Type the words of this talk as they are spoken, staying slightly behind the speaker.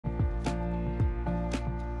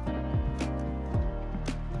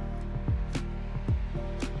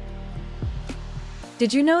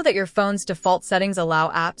Did you know that your phone's default settings allow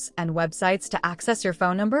apps and websites to access your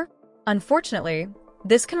phone number? Unfortunately,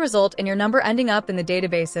 this can result in your number ending up in the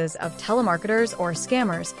databases of telemarketers or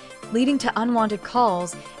scammers, leading to unwanted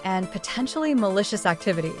calls and potentially malicious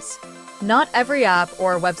activities. Not every app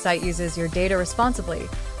or website uses your data responsibly,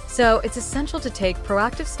 so it's essential to take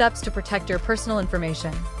proactive steps to protect your personal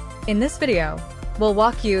information. In this video, we'll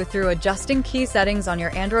walk you through adjusting key settings on your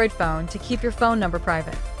Android phone to keep your phone number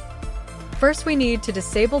private. First, we need to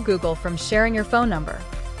disable Google from sharing your phone number.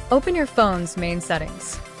 Open your phone's main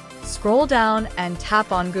settings. Scroll down and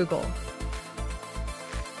tap on Google.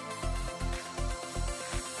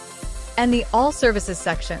 And the All Services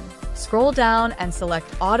section. Scroll down and select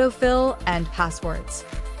Autofill and Passwords.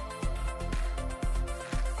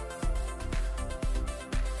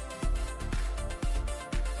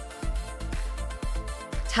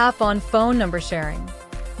 Tap on Phone Number Sharing.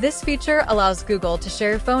 This feature allows Google to share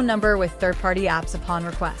your phone number with third-party apps upon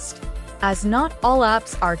request. As not all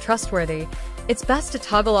apps are trustworthy, it's best to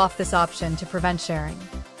toggle off this option to prevent sharing.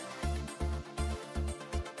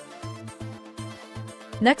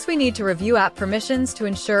 Next, we need to review app permissions to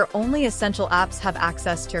ensure only essential apps have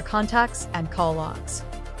access to your contacts and call logs,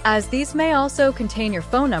 as these may also contain your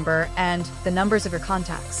phone number and the numbers of your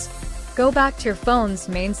contacts. Go back to your phone's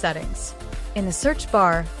main settings. In the search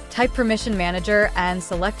bar, type Permission Manager and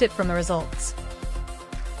select it from the results.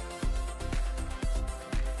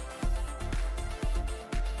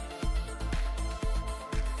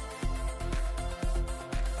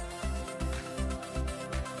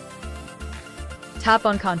 Tap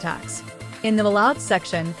on Contacts. In the Allowed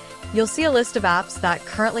section, you'll see a list of apps that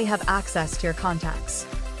currently have access to your contacts.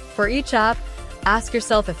 For each app, ask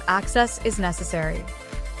yourself if access is necessary.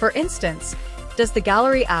 For instance, does the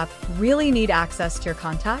Gallery app really need access to your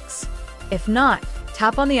contacts? If not,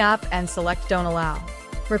 tap on the app and select Don't Allow.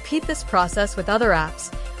 Repeat this process with other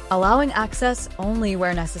apps, allowing access only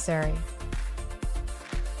where necessary.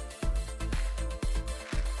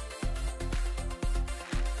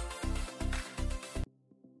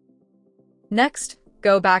 Next,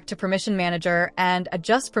 go back to Permission Manager and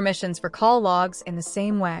adjust permissions for call logs in the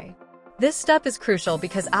same way. This step is crucial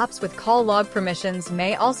because apps with call log permissions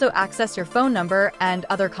may also access your phone number and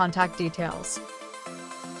other contact details.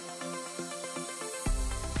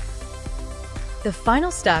 The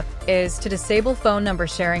final step is to disable phone number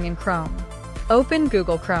sharing in Chrome. Open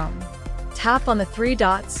Google Chrome. Tap on the three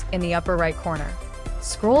dots in the upper right corner.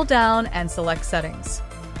 Scroll down and select Settings.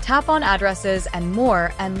 Tap on Addresses and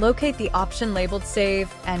More and locate the option labeled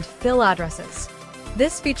Save and Fill Addresses.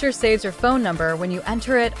 This feature saves your phone number when you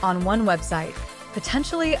enter it on one website,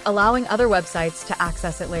 potentially allowing other websites to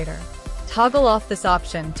access it later. Toggle off this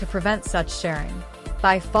option to prevent such sharing.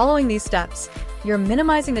 By following these steps, you're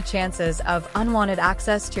minimizing the chances of unwanted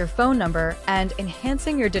access to your phone number and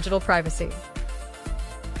enhancing your digital privacy.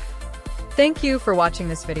 Thank you for watching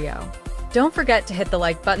this video. Don't forget to hit the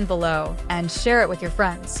like button below and share it with your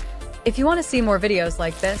friends. If you want to see more videos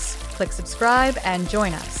like this, click subscribe and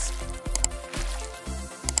join us.